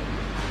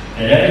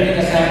 That everything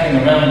that's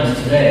happening around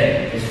us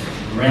today is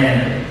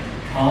random,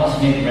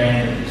 cosmic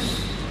randomness.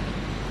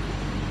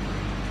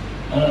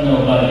 I don't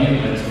know about you,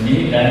 but to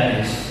me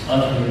that is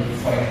utterly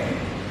frightening.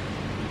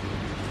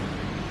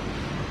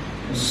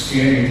 It will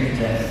scare me to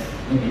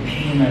death. It will be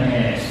pain in my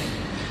pants.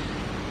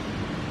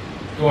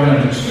 Door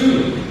number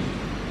two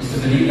is to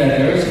believe that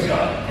there is a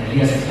God and He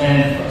has a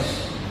plan for us.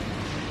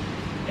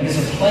 And it's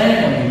a plan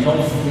that we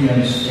don't fully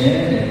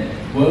understand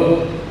and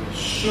will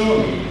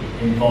surely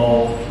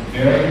involve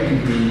varying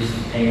degrees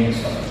of pain and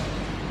suffering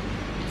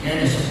and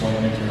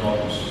disappointment and all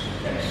those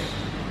things.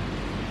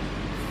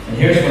 And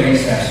here's what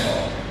Asaph saw.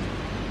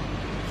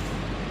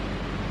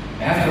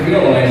 After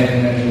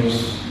realizing that he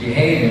was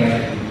behaving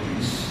like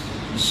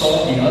he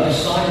saw the other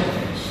side of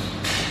things.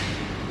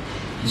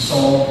 He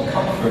saw the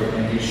comfort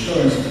and the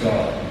assurance of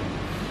God.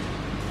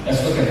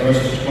 Let's look at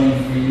verses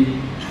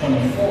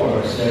 23-24,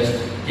 where it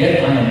says,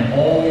 "Yet I am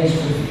always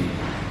with you.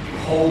 You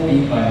hold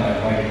me by my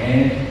right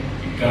hand.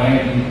 You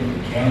guide me with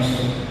your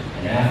counsel,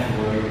 and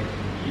afterward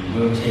you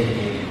will take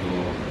me to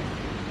glory."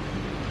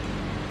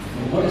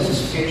 Well, what is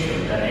this picture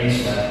that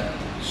Asaph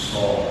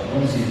saw?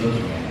 What is he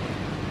looking at?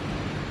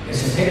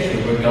 It's a picture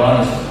where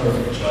God is the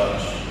perfect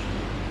judge.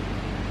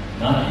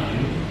 Not you,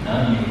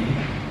 not me,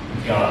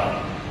 but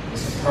God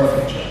is the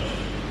perfect judge.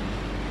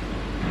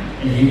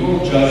 And He will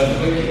judge the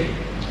wicked.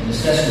 And it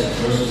says in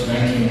verses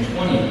 19 and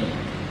 20,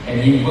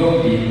 and He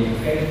will be with the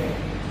faithful.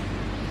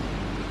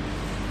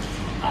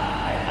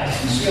 I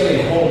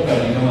sincerely hope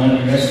that we don't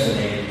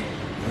underestimate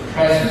the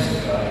presence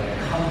of God and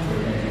the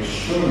comfort and the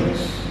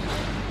assurance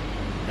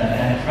that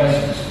that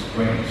presence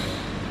brings.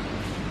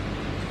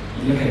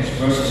 You look at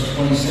verses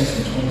 26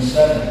 and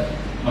 27.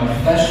 "My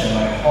flesh and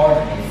my heart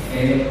may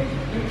fail,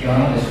 but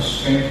God is the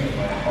strength of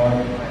my heart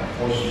and my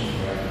portion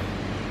forever.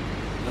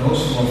 Those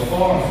who are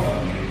far from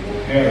you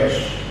will perish.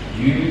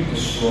 You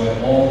destroy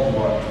all who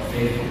are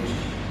faithful to you.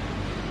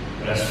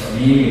 But as for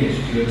me, it is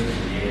good to be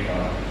near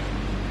God."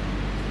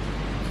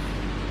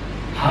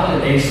 How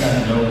did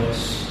Asaph know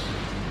this?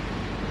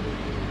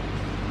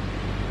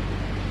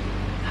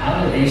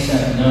 How did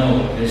Asaph know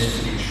this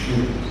to be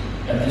true?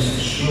 That this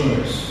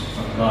assurance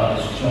from God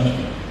is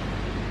judgment?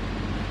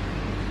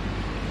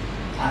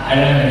 I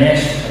don't have an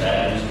answer for that.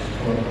 It was a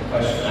rhetorical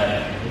question.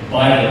 The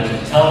Bible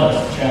doesn't tell us,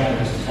 the chapter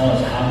doesn't tell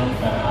us how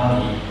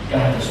he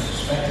got this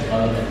perspective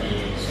other than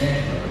being in the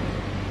sanctuary.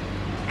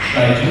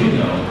 But I do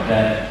know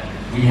that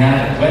we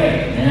have a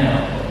way now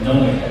of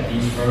knowing that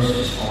these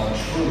verses are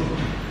true.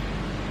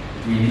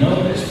 We know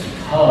this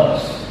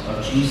because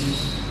of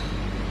Jesus.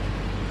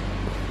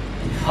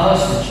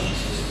 Because of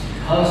Jesus,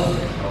 because of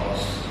the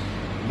cross,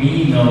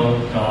 we know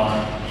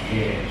God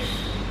cares.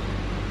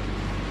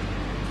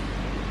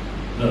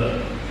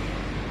 Look,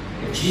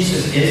 if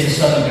Jesus is the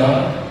Son of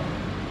God,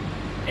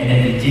 and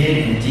if He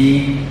did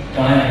indeed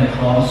die on the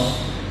cross,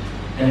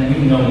 then we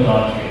know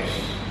God cares.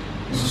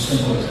 It's as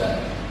simple as that.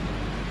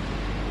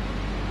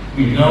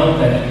 We know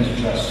that He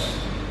is just.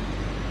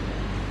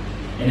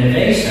 And if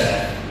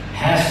Asaph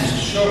has this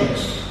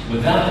assurance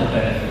without the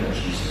benefit of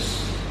Jesus,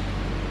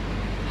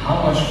 how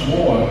much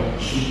more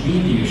should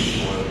we be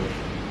assured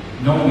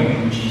knowing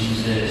who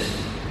Jesus is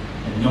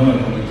and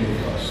knowing what He did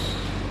for us?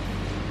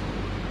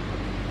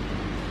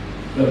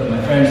 Look,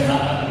 my friends,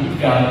 we've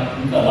got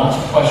lots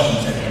of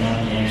questions that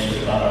cannot be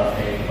answered about our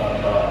faith,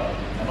 about God,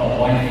 about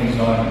why things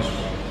are in this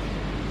world.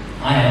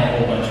 I have a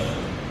whole bunch of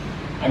them.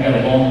 I got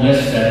a long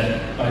list that,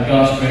 by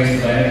God's grace,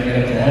 if I ever get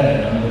up to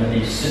heaven, I'm going to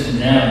be sitting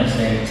down and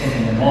saying,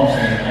 taking them off,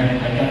 saying,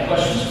 I got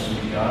questions for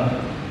you, God.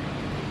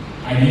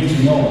 I need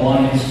to know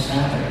why this is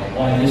happening, or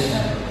why this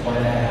happened, or why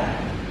that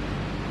happened.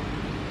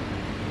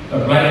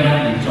 But right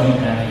now, we don't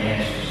have the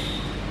answers.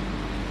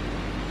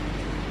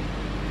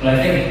 But I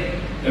think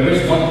there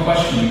is one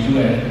question we do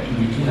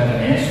have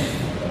an answer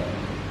for, though.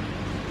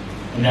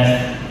 And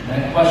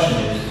that question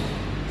is,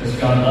 does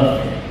God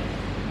love me?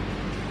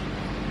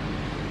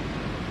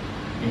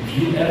 If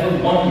you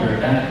ever wonder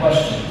that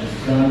question, does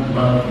God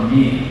love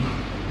me?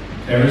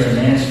 There is an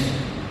answer.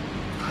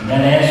 And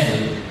that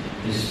answer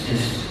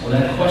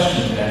that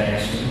question to that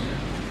answer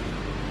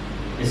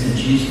is in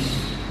Jesus.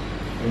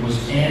 It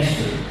was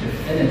answered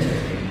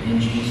definitively in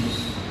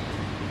Jesus.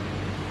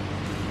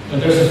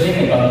 But there's a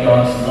thing about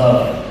God's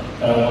love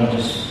that I want to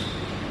just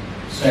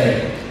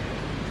say.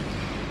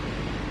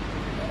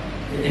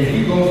 If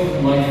you go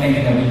through life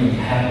thinking that we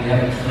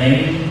have a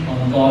claim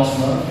on God's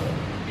love,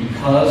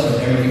 because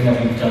of everything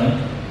that we've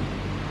done,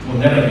 we'll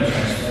never be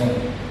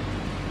transformed.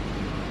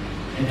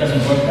 It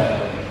doesn't work that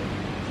way.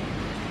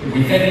 If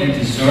we think we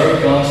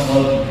deserve God's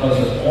love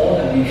because of all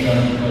that we've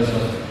done, because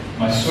of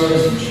my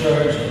service in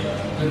church, and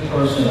I'm a good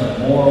person,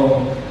 I'm moral,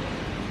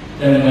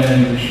 then when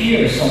you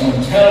hear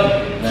someone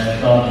tell you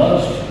that God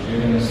loves you,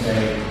 you're going to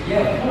say, yeah,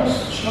 of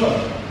course, sure.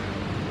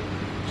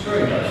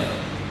 Sure he does.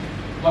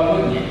 Why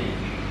wouldn't he?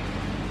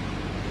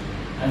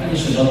 I think he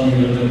should love me a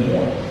little bit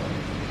more.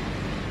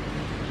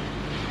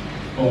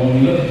 But when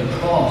we look at the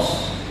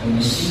cross, and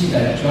we see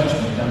that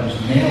judgment that was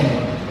nailed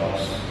on the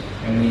cross,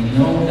 and we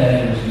know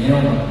that it was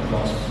nailed on the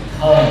cross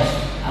because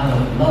out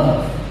of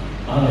love,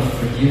 out of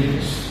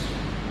forgiveness,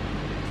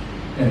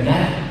 then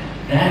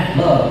that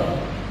love,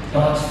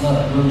 God's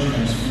love, will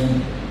transform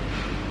you.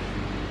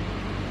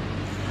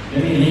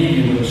 Let me leave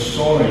you with a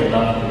story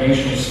about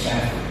Horatio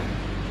Spafford.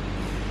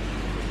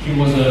 He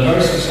was a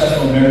very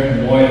successful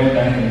American lawyer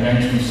back in the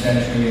 19th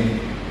century, and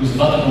he was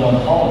about to go on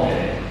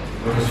holiday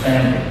with his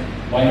family,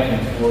 wife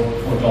and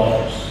four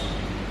daughters.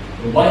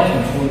 The wife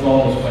and 4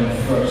 daughters went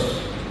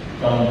first,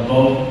 got on the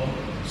boat,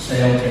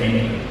 sailed to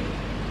England.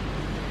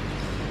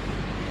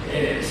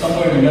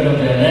 Somewhere in the middle of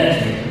the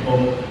Atlantic,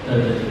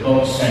 the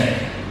boat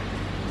sank.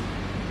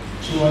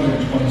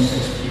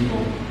 226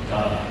 people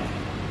died.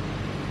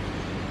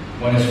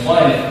 When his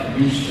wife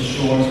reached the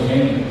shores of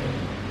England,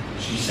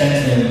 she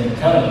sent him a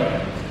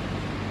telegram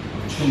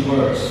with 2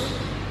 words: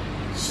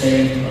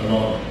 saved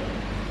alone.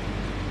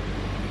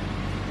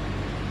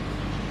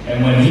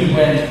 And when he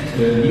went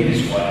to meet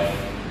his wife,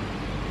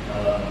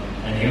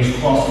 and he was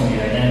crossing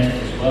the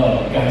Atlantic as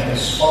well, he got to a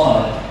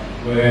spot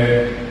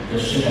where the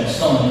ship had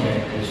sunk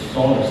and his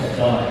daughters had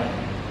died.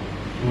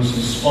 He was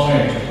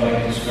inspired to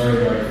write this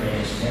very, very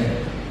famous hymn,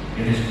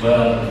 "It is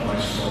well with my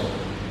soul."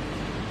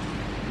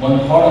 One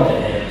part of the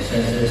hymn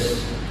says this: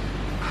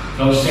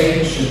 though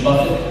Satan should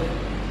buffet,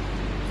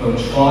 though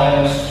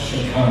trials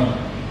should come,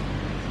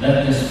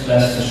 let this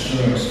blessed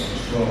assurance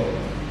control,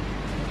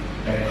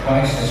 that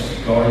Christ has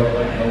regarded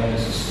my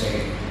helpless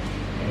estate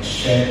and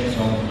shed his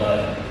own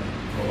blood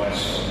for my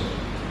soul.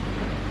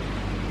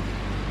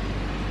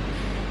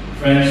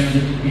 Friends,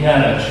 we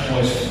have a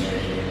choice to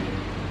make here.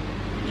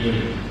 We do.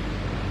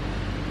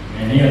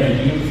 And any of the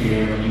youth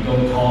here, when you go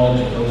to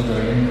college, or those that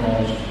are in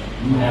college,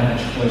 you have a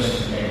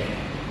choice to make.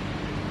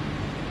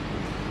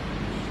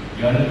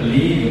 You have to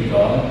believe in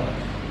God,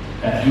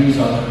 that He is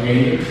our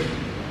Creator,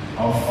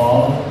 our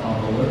Father,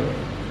 our Lord.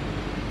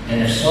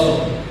 And if so,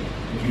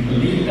 if you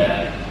believe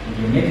that, if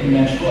you're making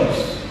that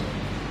choice,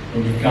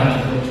 then you've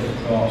got to look to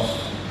the cross.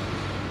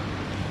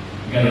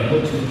 You've got to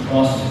look to the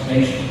cross and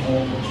place your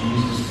hold of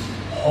Jesus.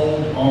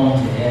 Hold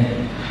on to Him.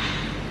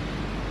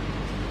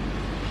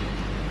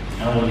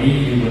 I will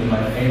leave you with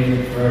my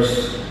favorite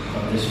verse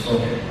from this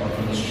book, or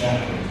from this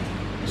chapter.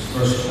 It's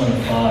verse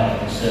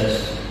 25. It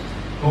says,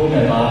 "Whom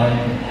am I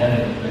in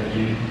heaven but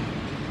you?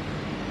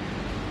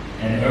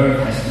 And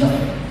earth has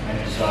nothing I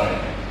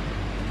desire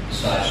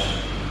besides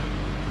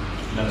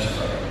you." Let us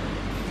pray.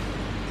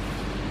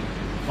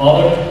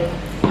 Father,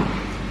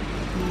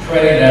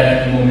 pray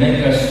that you will make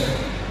us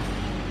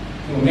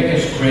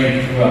great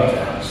throughout the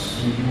house.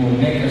 You will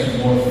make us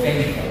more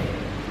faithful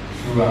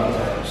throughout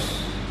the house.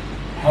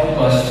 Help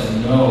us to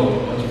know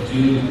what to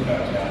do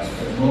throughout the house,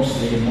 but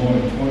mostly and more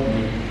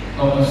importantly,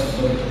 help us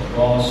to look at the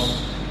cross.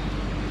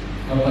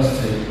 Help us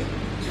to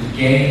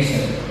gaze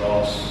at the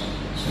cross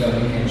so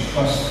that we can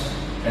trust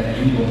that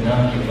you will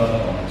not give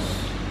up on us,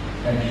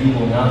 that you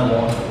will not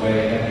walk away,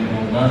 that you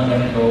will not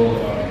let go of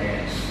our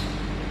hands.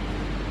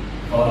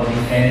 Father, we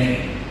thank you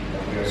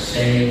that we are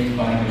saved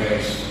by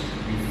grace.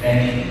 We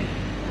thank you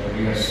that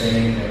we are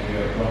saved, that we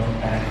are brought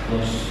back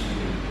close to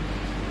you.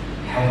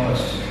 Help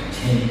us to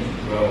continue to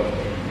grow in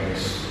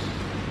grace.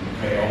 We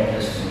pray all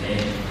this in the name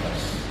of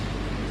Christ.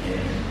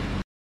 Amen.